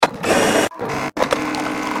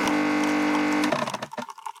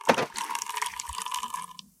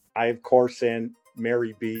I, of course, am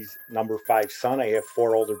Mary B's number 5 son. I have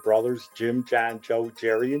 4 older brothers, Jim, John, Joe,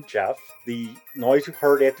 Jerry, and Jeff. The noise you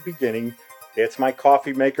heard at the beginning, that's my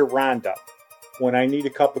coffee maker, Rhonda. When I need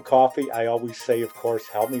a cup of coffee, I always say, of course,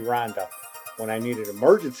 help me, Rhonda. When I need an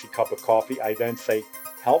emergency cup of coffee, I then say,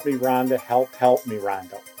 help me, Rhonda, help me,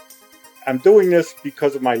 Rhonda. I'm doing this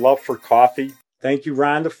because of my love for coffee. Thank you,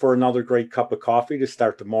 Rhonda, for another great cup of coffee to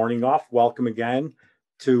start the morning off. Welcome again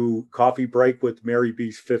to Coffee Break with Mary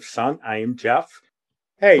B's 5th son. I am Jeff.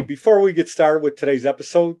 Hey, before we get started with today's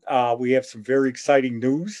episode, we have some very exciting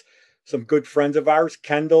news. Some good friends of ours,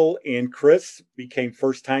 Kendall and Chris, became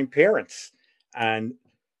first-time parents on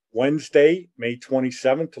Wednesday, May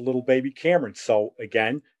 27th, to little baby Cameron. So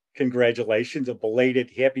again, congratulations, a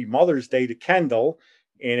belated happy Mother's Day to Kendall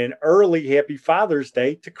and an early happy Father's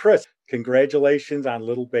Day to Chris. Congratulations on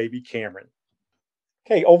little baby Cameron.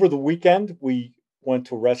 Okay, over the weekend, we went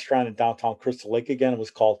to a restaurant in downtown Crystal Lake again. It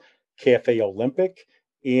was called Cafe Olympic.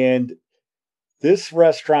 And this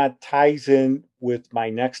restaurant ties in with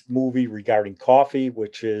my next movie regarding coffee,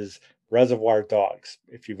 which is Reservoir Dogs.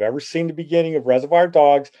 If you've ever seen the beginning of Reservoir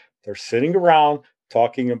Dogs, they're sitting around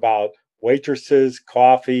talking about waitresses,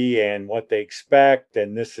 coffee, and what they expect,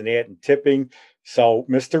 and this and that, and tipping. So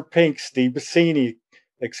Mr. Pink, Steve Buscemi,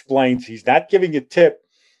 explains he's not giving a tip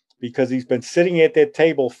because he's been sitting at that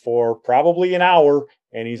table for probably an hour,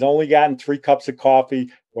 and he's only gotten 3 cups of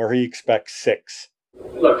coffee where he expects 6.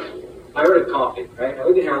 Look, I ordered coffee, right? Now,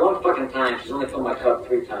 we've been here a long fucking time. She's only filled my cup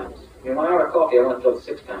 3 times. I mean, when I order coffee, I want to fill it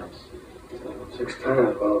 6 times. 6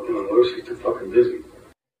 times? Well, she's too fucking busy.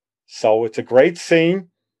 So it's a great scene.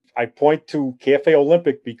 I point to Cafe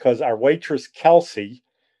Olympic because our waitress, Kelsey,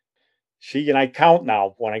 she and I count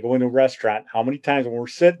now when I go into a restaurant, how many times when we're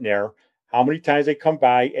sitting there, how many times they come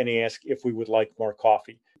by and ask if we would like more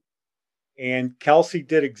coffee. And Kelsey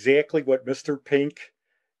did exactly what Mr. Pink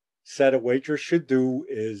said a waitress should do,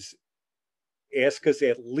 is ask us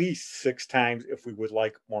at least 6 times if we would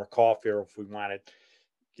like more coffee or if we wanted,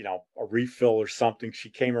 a refill or something. She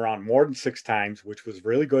came around more than 6 times, which was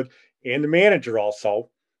really good. And the manager also,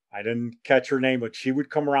 I didn't catch her name, but she would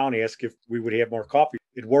come around and ask if we would have more coffee.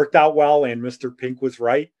 It worked out well, and Mr. Pink was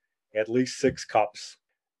right. At least 6 cups.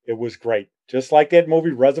 It was great. Just like that movie,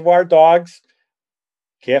 Reservoir Dogs,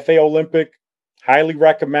 Cafe Olympic, highly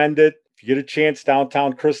recommend it. If you get a chance,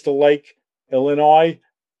 downtown Crystal Lake, Illinois,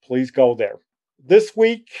 please go there. This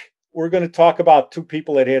week, we're going to talk about 2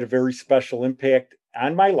 people that had a very special impact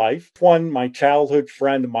on my life. One, my childhood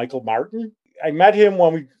friend, Michael Martin. I met him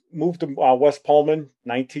when we moved to West Pullman,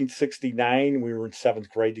 1969. We were in 7th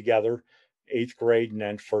grade together, 8th grade, and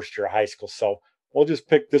then first year of high school. So we'll just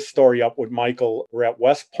pick this story up with Michael. We're at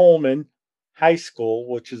West Pullman High School,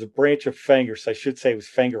 which is a branch of Fenger. So I should say it was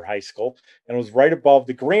Fenger High School. And it was right above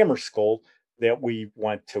the grammar school that we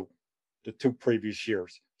went to the 2 previous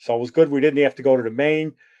years. So it was good. We didn't have to go to the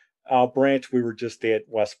main branch. We were just at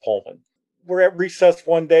West Pullman. We're at recess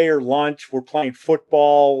one day or lunch. We're playing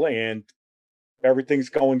football and everything's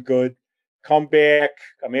going good. Come back.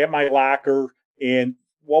 I'm at my locker. And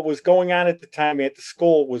what was going on at the time at the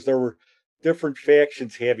school was there were different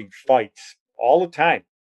factions having fights all the time,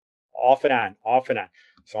 off and on.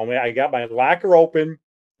 So I got my locker open,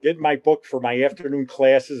 getting my book for my afternoon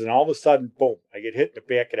classes, and all of a sudden, boom, I get hit in the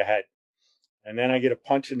back of the head. And then I get a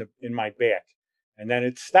punch in my back. And then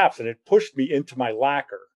it stops, and it pushed me into my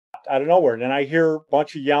locker out of nowhere. And then I hear a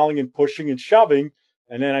bunch of yelling and pushing and shoving,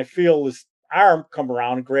 and then I feel this arm come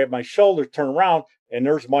around and grab my shoulder, turn around, and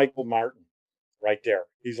there's Michael Martin right there.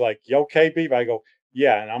 He's like, "You okay, Beeb?" I go,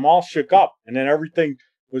 "Yeah," and I'm all shook up. And then everybody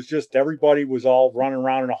was all running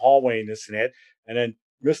around in the hallway and this and that. And then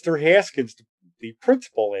Mr. Haskins, the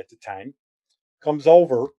principal at the time, comes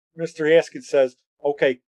over. Mr. Haskins says,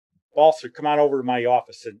 "Okay, Balser, come on over to my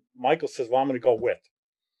office." And Michael says, "Well, I'm going to go with."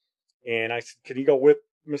 And I said, "Can you go with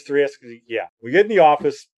Mr. Haskins?" "Yeah." We get in the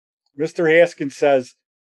office. Mr. Haskins says,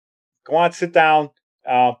 "Go on, sit down.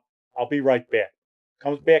 I'll be right back."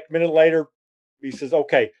 Comes back a minute later. He says,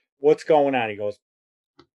 "Okay, what's going on?" He goes,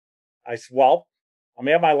 I said, "Well, I'm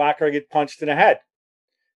at my locker. I get punched in the head."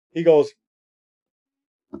 He goes,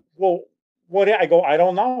 "Well, what?" I go, I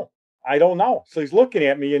don't know. So he's looking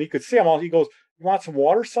at me and he could see he goes, "You want some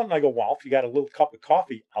water or something?" I go, "Well, if you got a little cup of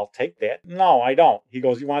coffee, I'll take that." "No, I don't." He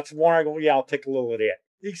goes, "You want some water?" I go, "Yeah, I'll take a little of that."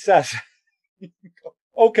 He says,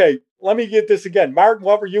 "Okay, let me get this again. Martin,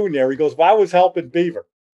 what were you in there?" He goes, "Well, I was helping Beaver."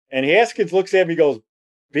 And Haskins looks at me and goes,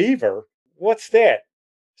 "Beaver? What's that?"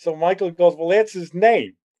 So Michael goes, "Well, that's his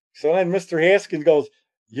name." So then Mr. Haskins goes,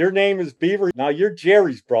 "Your name is Beaver? Now you're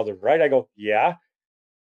Jerry's brother, right?" I go, "Yeah."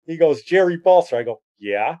 He goes, "Jerry Balser." I go,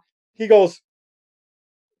 "Yeah." He goes,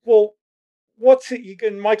 "Well, what's it?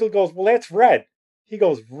 And Michael goes, well, that's Red. He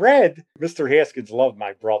goes, Red? Mr. Haskins loved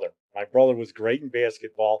my brother. My brother was great in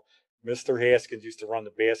basketball. Mr. Haskins used to run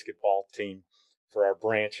the basketball team for our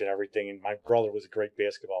branch and everything. And my brother was a great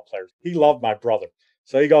basketball player. He loved my brother.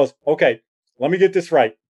 So he goes, okay, let me get this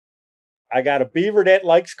right. I got a beaver that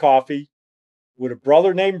likes coffee with a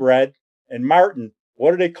brother named Red and Martin.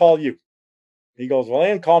 What do they call you? He goes, well, they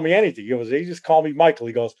didn't call me anything. He goes, they just call me Michael.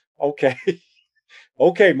 He goes, okay.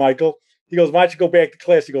 Okay, Michael. He goes, why don't you go back to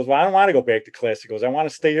class? He goes, well, I don't want to go back to class. He goes, I want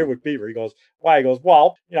to stay here with Beaver. He goes, why? He goes,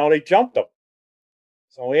 well, they jumped him.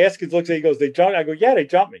 So Haskins looks at, he goes, they jumped. I go, yeah, they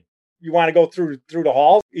jumped me. You want to go through the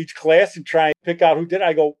halls, each class, and try and pick out who did it?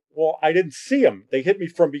 I go, well, I didn't see him. They hit me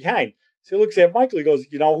from behind. So he looks at Michael. He goes,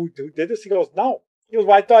 you know who did this? He goes, no. He goes,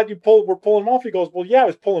 well, I thought were pulling him off. He goes, well, yeah, I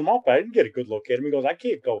was pulling him off, but I didn't get a good look at him. He goes, I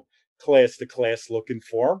can't go class to class looking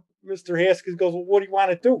for him. Mr. Haskins goes, well, what do you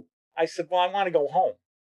want to do? I said, well, I want to go home.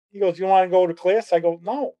 He goes, you want to go to class? I go,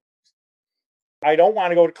 no. I don't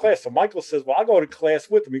want to go to class. So Michael says, well, I'll go to class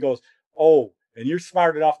with him. He goes, oh, and you're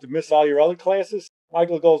smart enough to miss all your other classes?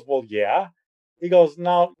 Michael goes, well, yeah. He goes,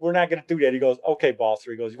 no, we're not going to do that. He goes, okay, boss.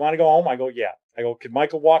 He goes, you want to go home? I go, yeah. I go, can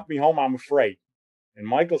Michael walk me home? I'm afraid. And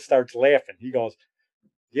Michael starts laughing. He goes,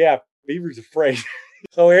 yeah, Beaver's afraid.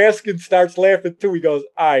 So Haskins starts laughing too. He goes,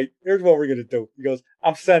 all right, here's what we're going to do. He goes,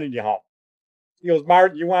 I'm sending you home. He goes,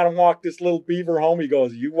 Martin, you want to walk this little beaver home? He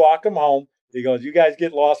goes, you walk him home. He goes, you guys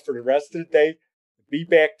get lost for the rest of the day. Be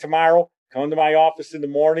back tomorrow. Come to my office in the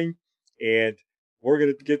morning, and we're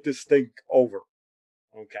going to get this thing over.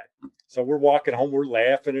 Okay. So we're walking home. We're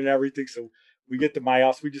laughing and everything. So we get to my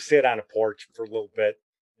house. We just sat on a porch for a little bit,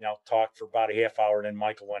 talked for about a half hour, and then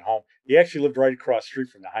Michael went home. He actually lived right across the street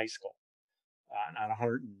from the high school on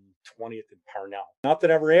 120th and Parnell. Nothing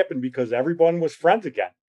ever happened because everyone was friends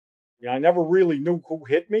again. I never really knew who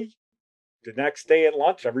hit me. The next day at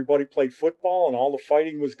lunch, everybody played football and all the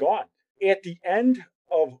fighting was gone. At the end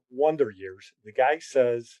of Wonder Years, the guy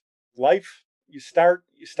says, life, you start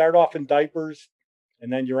off in diapers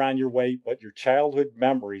and then you're on your way, but your childhood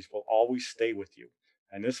memories will always stay with you.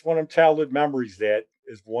 And this one of childhood memories that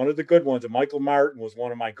is one of the good ones. And Michael Martin was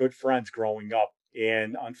one of my good friends growing up.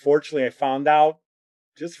 And unfortunately, I found out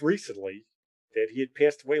just recently that he had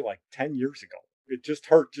passed away like 10 years ago. It just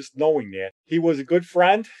hurt just knowing that. He was a good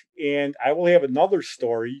friend, and I will have another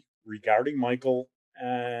story regarding Michael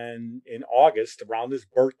and in August around his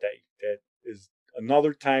birthday. That is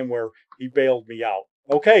another time where he bailed me out.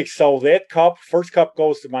 Okay, so that first cup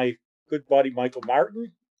goes to my good buddy Michael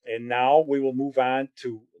Martin, and now we will move on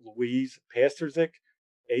to Louise Pasterzik,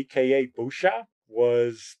 aka Busha.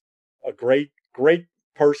 Was a great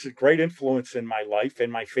person, great influence in my life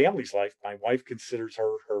and my family's life. My wife considers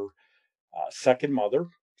her second mother.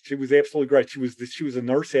 She was absolutely great. She was a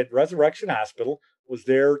nurse at Resurrection Hospital, was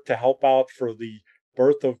there to help out for the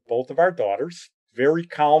birth of both of our daughters. Very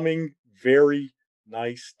calming, very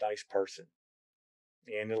nice person.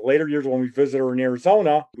 And in the later years, when we visit her in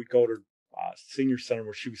Arizona, we go to senior center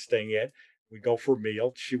where she was staying at. We go for a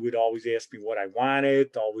meal. She would always ask me what I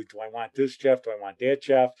wanted. Always, do I want this, Jeff? Do I want that,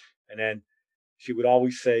 Jeff? And then she would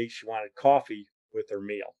always say she wanted coffee with her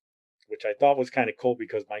meal, which I thought was kind of cool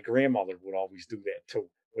because my grandmother would always do that too,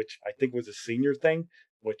 which I think was a senior thing,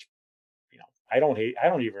 which, I don't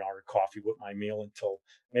even order coffee with my meal until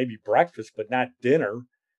maybe breakfast, but not dinner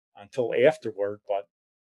until afterward. But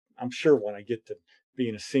I'm sure when I get to be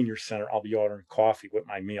in a senior center, I'll be ordering coffee with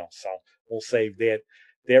my meal. So we'll save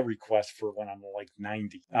that request for when I'm like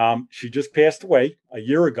 90. She just passed away a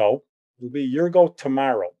year ago. It'll be a year ago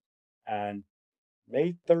tomorrow. And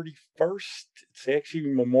May 31st, it's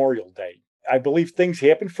actually Memorial Day. I believe things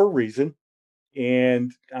happen for a reason.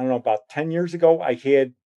 And I don't know, about 10 years ago,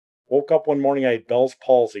 woke up one morning, I had Bell's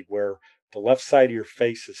palsy, where the left side of your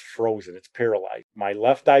face is frozen. It's paralyzed. My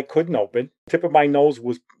left eye couldn't open. Tip of my nose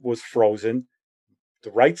was frozen.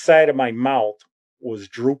 The right side of my mouth was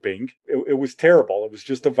drooping. It was terrible. It was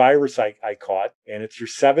just a virus I caught. And it's your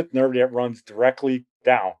seventh nerve that runs directly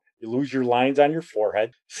down. You lose your lines on your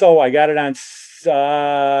forehead. So I got it on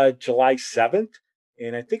July 7th.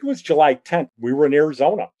 And I think it was July 10th. We were in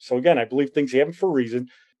Arizona. So again, I believe things happen for a reason.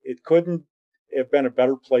 It couldn't have been a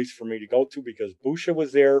better place for me to go to because Busha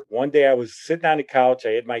was there. One day I was sitting on the couch.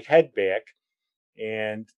 I had my head back.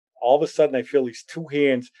 And all of a sudden I feel these two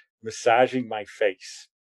hands massaging my face.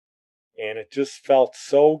 And it just felt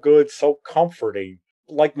so good, so comforting.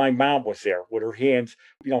 Like my mom was there with her hands,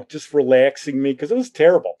 just relaxing me because it was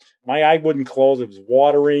terrible. My eye wouldn't close. It was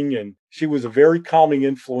watering, and she was a very calming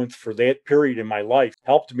influence for that period in my life.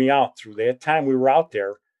 Helped me out through that time we were out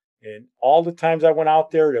there. And all the times I went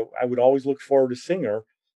out there, I would always look forward to seeing her.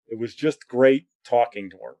 It was just great talking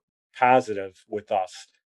to her. positive with us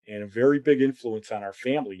and a very big influence on our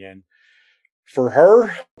family. And for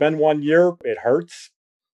her, been 1 year. It hurts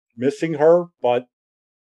missing her, but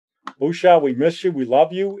Busha, we miss you. We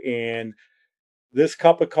love you. And this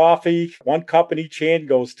cup of coffee, 1 cup in each hand,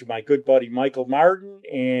 goes to my good buddy Michael Martin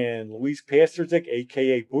and Louise Pasterzik,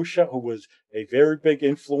 aka Busha, who was a very big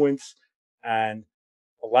influence on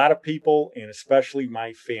a lot of people and especially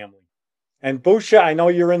my family. And Busha, I know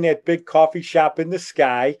you're in that big coffee shop in the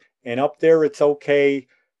sky, and up there it's okay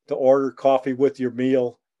to order coffee with your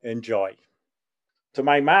meal. Enjoy. To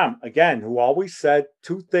my mom, again, who always said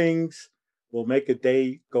 2 things will make a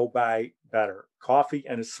day go by better: coffee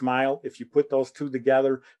and a smile. If you put those 2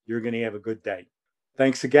 together, you're going to have a good day.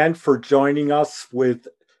 Thanks again for joining us with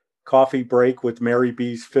Coffee Break with Mary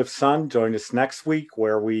B's Fifth Son. Join us next week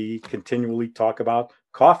where we continually talk about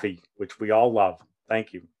coffee, which we all love.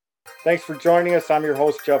 Thank you. Thanks for joining us. I'm your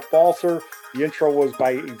host, Jeff Balser. The intro was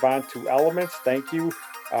by Yvonne Two Elements. Thank you.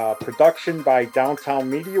 Production by Downtown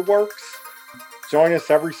Media Works. Join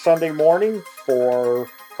us every Sunday morning for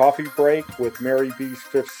Coffee Break with Mary B's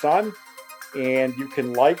Fifth Son. And you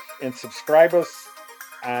can like and subscribe us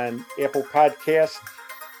on Apple Podcasts.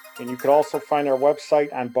 And you could also find our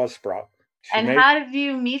website on Buzzsprout. How did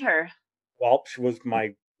you meet her? Well, she was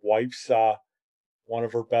my wife's, one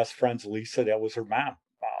of her best friends, Lisa. That was her mom.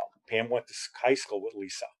 Pam went to high school with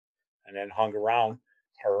Lisa and then hung around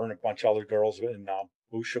her and a bunch of other girls. And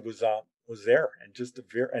Busha was there.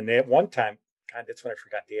 And at one time, God, that's when I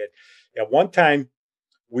forgot to add. At one time,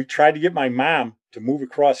 we tried to get my mom to move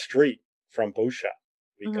across the street from Busha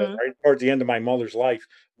because right towards the end of my mother's life,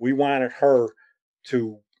 we wanted her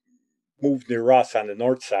to move near us on the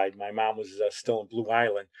north side. My mom was still in Blue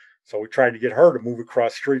Island. So we tried to get her to move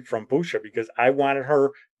across the street from Busha because I wanted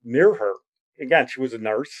her near her. Again, she was a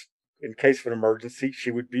nurse. In case of an emergency, she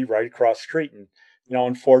would be right across the street. And,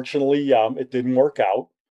 unfortunately, it didn't work out.